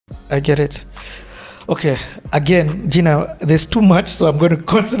I get it. Okay, again, Gina, there's too much, so I'm going to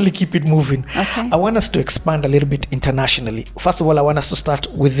constantly keep it moving. Okay. I want us to expand a little bit internationally. First of all, I want us to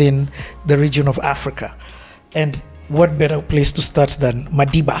start within the region of Africa. And what better place to start than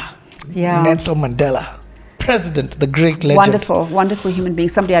Madiba, Nelson Mandela, president, the great legend. Wonderful, wonderful human being,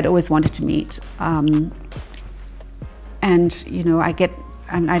 somebody I'd always wanted to meet. And, you know,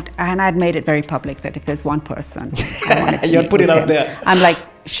 I'd made it very public that if there's one person I wanted to meet, put it out there. I'm like,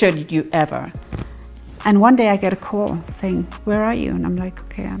 should you ever? And one day I get a call saying, where are you? And I'm like,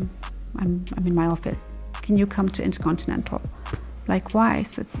 okay, I'm in my office. Can you come to Intercontinental? Like, why?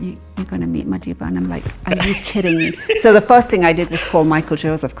 So you're going to meet Madiba. And I'm like, are you kidding me? So the first thing I did was call Michael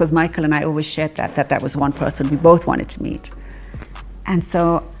Joseph, because Michael and I always shared that was one person we both wanted to meet. And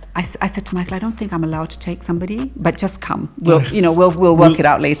so I said to Michael, I don't think I'm allowed to take somebody, but just come. We'll work it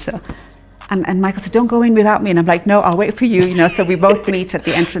out later. And Michael said, don't go in without me. And I'm like, no, I'll wait for you. You know, so we both meet at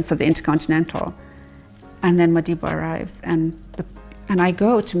the entrance of the Intercontinental. And then Madiba arrives, and I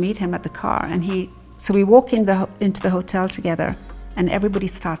go to meet him at the car, so we walk into the hotel together, and everybody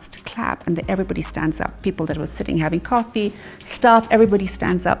starts to clap, and everybody stands up. People that were sitting having coffee, staff, everybody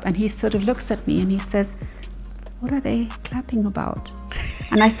stands up, and he sort of looks at me and he says, what are they clapping about?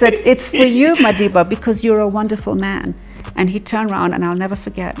 And I said, it's for you, Madiba, because you're a wonderful man. And he turned around, and I'll never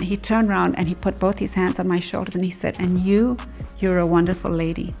forget, he turned around and he put both his hands on my shoulders and he said, and you're a wonderful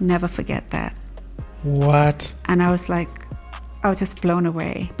lady, never forget that. What? And I was just blown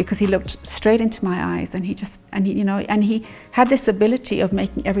away, because he looked straight into my eyes, and he had this ability of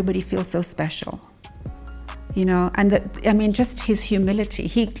making everybody feel so special, you know. And just his humility.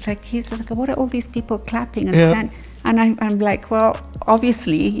 He's like, what are all these people clapping and standing? And I'm like, well,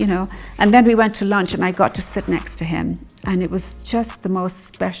 obviously, you know. And then we went to lunch, and I got to sit next to him, and it was just the most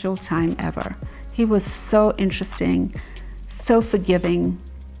special time ever. He was so interesting, so forgiving,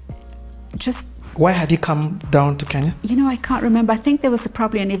 just. Why had he come down to Kenya? You know, I can't remember. I think there was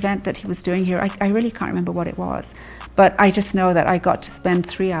probably an event that he was doing here. I really can't remember what it was. But I just know that I got to spend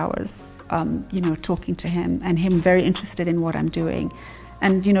 3 hours, talking to him, and him very interested in what I'm doing.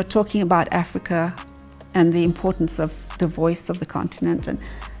 And, you know, talking about Africa and the importance of the voice of the continent.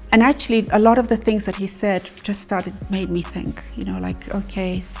 And actually, a lot of the things that he said just made me think, you know, like,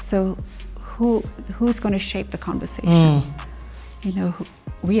 okay, so who's going to shape the conversation? You know,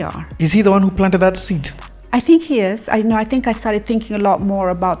 we are. Is he the one who planted that seed? I think he is. I think I started thinking a lot more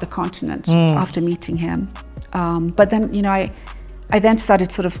about the continent after meeting him. But then, you know, I then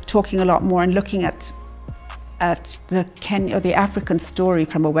started sort of talking a lot more and looking at the African story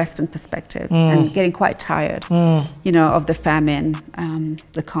from a Western perspective, and getting quite tired, you know, of the famine,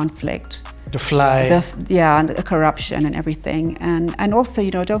 the conflict, the fly, and the corruption and everything. And also, you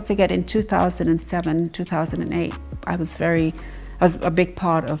know, don't forget, in 2007, 2008, I was a big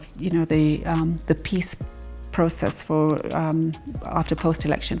part of, you know, the peace process for after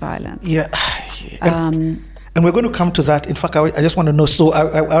post-election violence. And we're going to come to that. In fact, I just want to know. So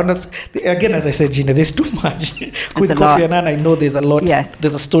again, as I said, Gina, there's too much with Kofi Annan. I know there's a lot. Yes.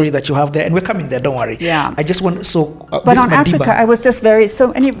 There's a story that you have there, and we're coming there. Don't worry. Yeah. I just want but on Africa, I was just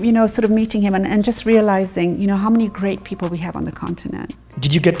sort of meeting him and just realizing, you know, how many great people we have on the continent.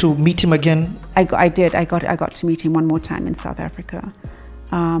 Did you get to meet him again? I did. I got to meet him one more time in South Africa.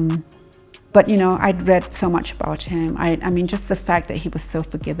 But, you know, I'd read so much about him. I mean, just the fact that he was so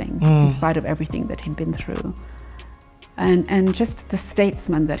forgiving in spite of everything that he'd been through. And just the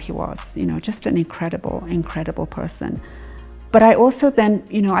statesman that he was, you know, just an incredible, incredible person. But I also then,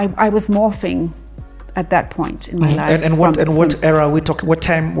 you know, I was morphing at that point in my life. And what era are we talking? What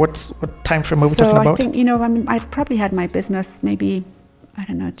time frame are we talking about? I think, you know, I mean, I probably had my business maybe, I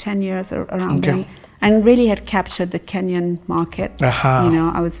don't know, 10 years or around then, and really had captured the Kenyan market. You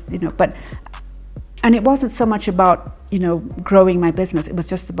know, I was, you know, and it wasn't so much about, you know, growing my business. It was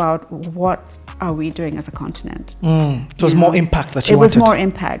just about what are we doing as a continent. It was more impact that you wanted. It was more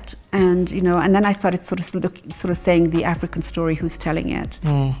impact, and you know, and then I started sort of saying the African story. Who's telling it?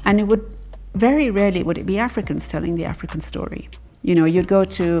 And it would very rarely would it be Africans telling the African story. You know, you'd go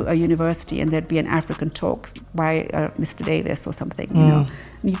to a university and there'd be an African talk by Mr. Davis or something. You know,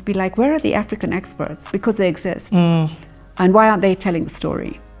 and you'd be like, where are the African experts? Because they exist, and why aren't they telling the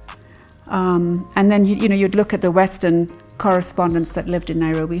story? And then you know, you'd look at the Western correspondents that lived in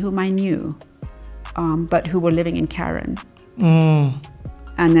Nairobi, whom I knew, but who were living in Karen, and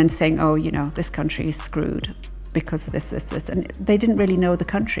then saying, oh, you know, this country is screwed because of this, and they didn't really know the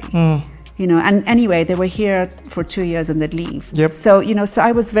country. You know, and anyway, they were here for 2 years and they'd leave. So, you know, so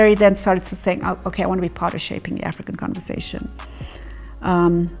I was then started to saying, oh, okay, I want to be part of shaping the African conversation.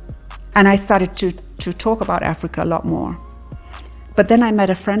 And I started to talk about Africa a lot more. But then I met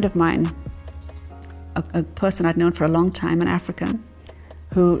a friend of mine, a person I'd known for a long time, an African,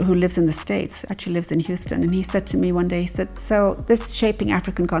 who lives in the States, actually lives in Houston. And he said to me one day, he said, so this Shaping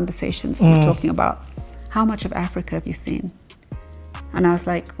African Conversations we're talking about, how much of Africa have you seen? And I was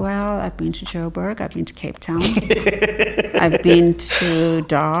like, well, I've been to Joburg, I've been to Cape Town, I've been to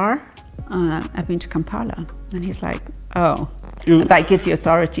Dar, I've been to Kampala. And he's like, oh, that gives you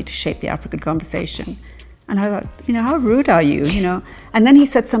authority to shape the African conversation. And I thought, you know, how rude are you, you know? And then he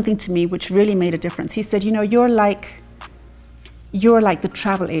said something to me which really made a difference. He said, you know, you're like the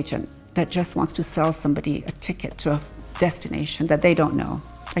travel agent that just wants to sell somebody a ticket to a destination that they don't know.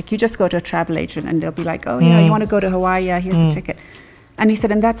 Like you just go to a travel agent and they'll be like, oh yeah, you want to go to Hawaii? Yeah, here's the ticket. And he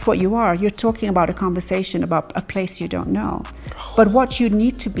said, and that's what you are. You're talking about a conversation about a place you don't know. But what you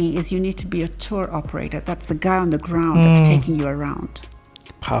need to be is you need to be a tour operator. That's the guy on the ground that's taking you around.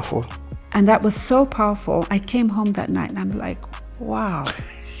 Powerful. And that was so powerful. I came home that night and I'm like, wow,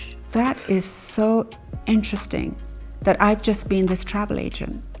 that is so interesting that I've just been this travel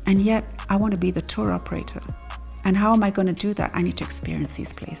agent and yet I want to be the tour operator. And how am I going to do that? I need to experience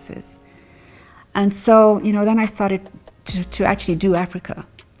these places. And so, you know, then I started to actually do Africa.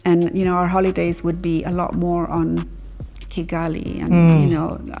 And, you know, our holidays would be a lot more on Kigali and, you know,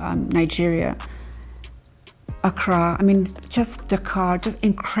 Nigeria, Accra. I mean, just Dakar, just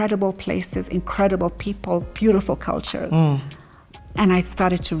incredible places, incredible people, beautiful cultures. And I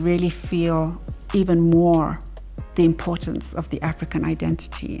started to really feel even more the importance of the African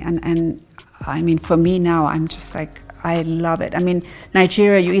identity. And I mean, for me now, I'm just like, I love it. I mean,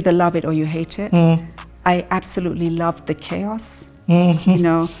 Nigeria, you either love it or you hate it. I absolutely loved the chaos. You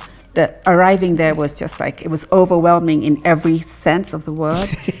know, the arriving there was just like, it was overwhelming in every sense of the word.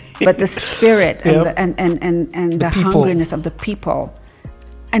 But the spirit and the hungriness of the people,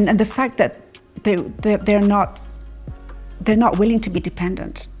 and the fact that they're not willing to be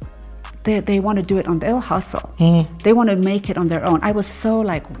dependent. They want to do it on their hustle. They want to make it on their own. I was so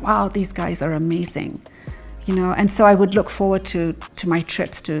like, wow, these guys are amazing, you know. And so I would look forward to my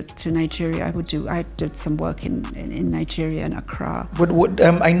trips to Nigeria. I did some work in Nigeria and Accra.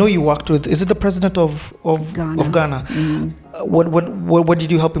 I know you worked with, is it the president of Ghana? What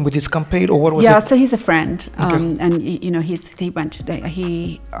did you help him with his campaign, or what was it? Yeah, so he's a friend, Okay. and you know he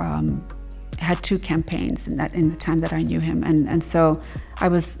had 2 campaigns in the time that I knew him, and so I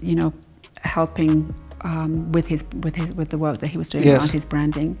was, you know, helping with the work that he was doing around his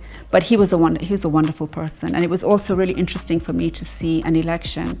branding. But he was a wonderful person, and it was also really interesting for me to see an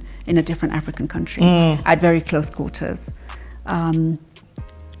election in a different African country at very close quarters.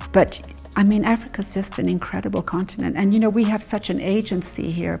 But I mean, Africa's just an incredible continent, and you know, we have such an agency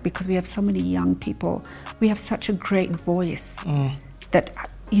here because we have so many young people. We have such a great voice that,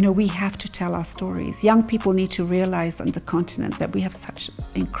 you know, we have to tell our stories. Young people need to realize on the continent that we have such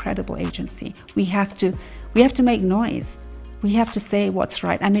incredible agency. We have to make noise. We have to say what's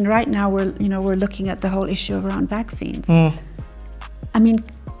right. I mean, right now we're looking at the whole issue around vaccines. I mean,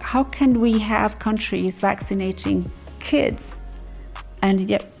 how can we have countries vaccinating kids and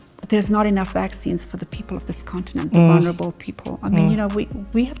yet there's not enough vaccines for the people of this continent, the vulnerable people? I mean, you know,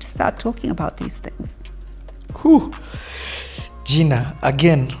 we have to start talking about these things. Whew. Gina,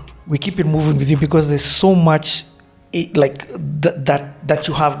 again, we keep it moving with you because there's so much like that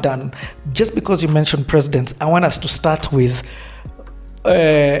you have done. Just because you mentioned presidents, I want us to start with,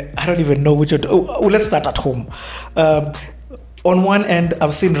 I don't even know which one. Let's start at home. On one end,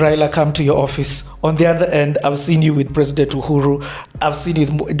 I've seen Raila come to your office. On the other end, I've seen you with President Uhuru. I've seen you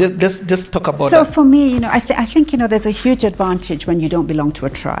with, just talk about that. So for me, you know, I think, you know, there's a huge advantage when you don't belong to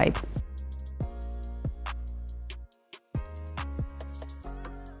a tribe.